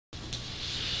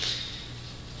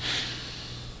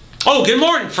Oh, good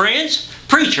morning, friends.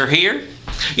 Preacher here.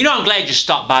 I'm glad you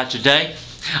stopped by today.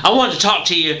 I wanted to talk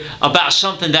to you about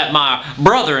something that my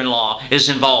brother-in-law is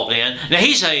involved in. Now,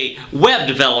 he's a web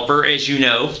developer, as you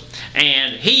know,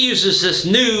 and he uses this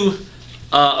new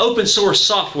open source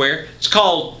software. It's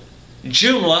called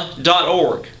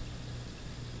Joomla.org.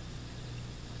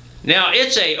 Now,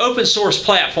 it's an open source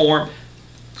platform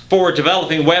for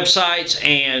developing websites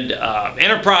and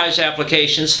enterprise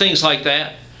applications, things like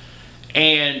that.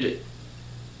 And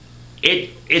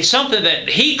it's something that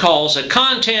he calls a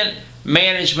content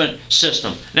management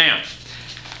system. Now,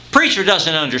 Preacher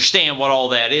doesn't understand what all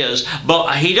that is,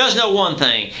 but he does know one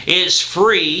thing. It's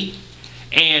free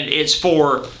and it's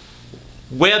for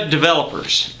web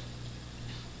developers.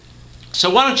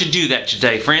 So why don't you do that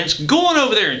today, friends? Go on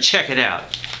over there and check it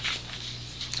out.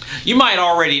 You might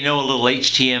already know a little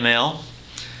HTML,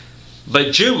 but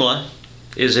Joomla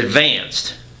is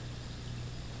advanced.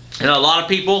 And a lot of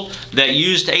people that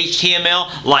used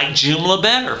HTML like Joomla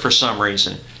better for some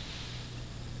reason.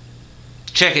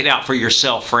 Check it out for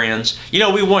yourself, friends.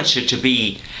 We want you to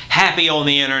be happy on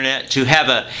the internet, to have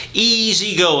an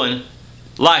easygoing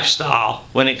lifestyle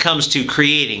when it comes to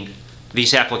creating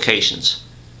these applications.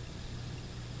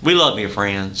 We love you,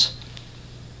 friends.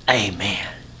 Amen.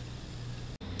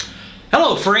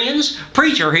 Hello, friends.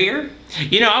 Preacher here.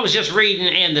 I was just reading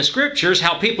in the scriptures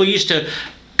how people used to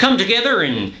come together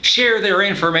and share their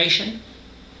information.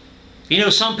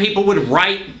 Some people would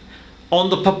write on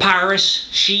the papyrus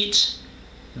sheets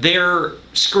their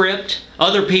script.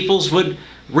 Other peoples would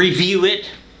review it.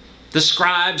 The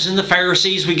scribes and the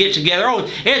Pharisees would get together. Oh,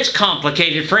 it's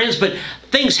complicated, friends, but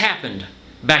things happened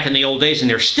back in the old days, and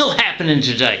they're still happening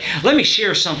today. Let me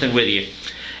share something with you.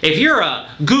 If you're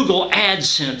a Google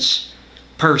AdSense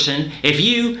person, if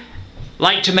you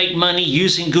like to make money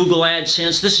using Google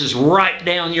AdSense, this is right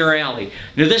down your alley.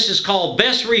 Now, this is called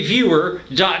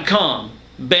bestreviewer.com.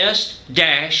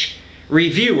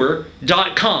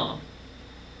 best-reviewer.com.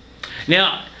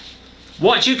 Now,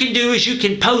 what you can do is you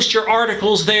can post your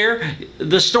articles there,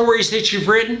 the stories that you've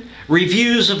written,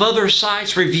 reviews of other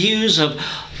sites, reviews of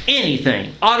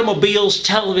anything, automobiles,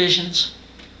 televisions,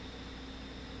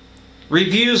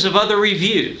 reviews of other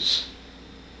reviews.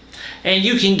 And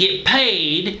you can get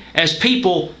paid as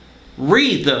people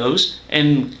read those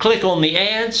and click on the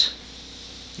ads.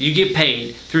 You get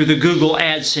paid through the Google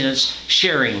AdSense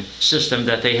sharing system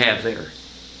that they have there.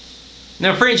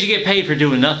 Now, friends, you get paid for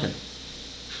doing nothing.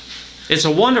 It's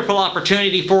a wonderful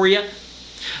opportunity for you.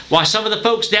 Why, some of the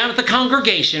folks down at the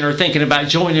congregation are thinking about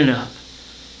joining up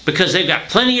because they've got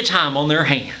plenty of time on their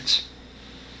hands.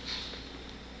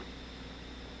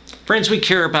 Friends, we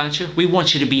care about you. We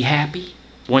want you to be happy.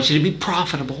 We want you to be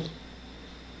profitable.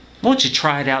 Won't you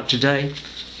try it out today?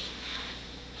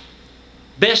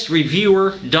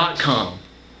 bestreviewer.com.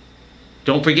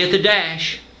 Don't forget the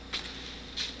dash.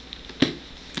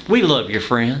 We love you,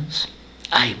 friends.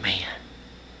 Amen.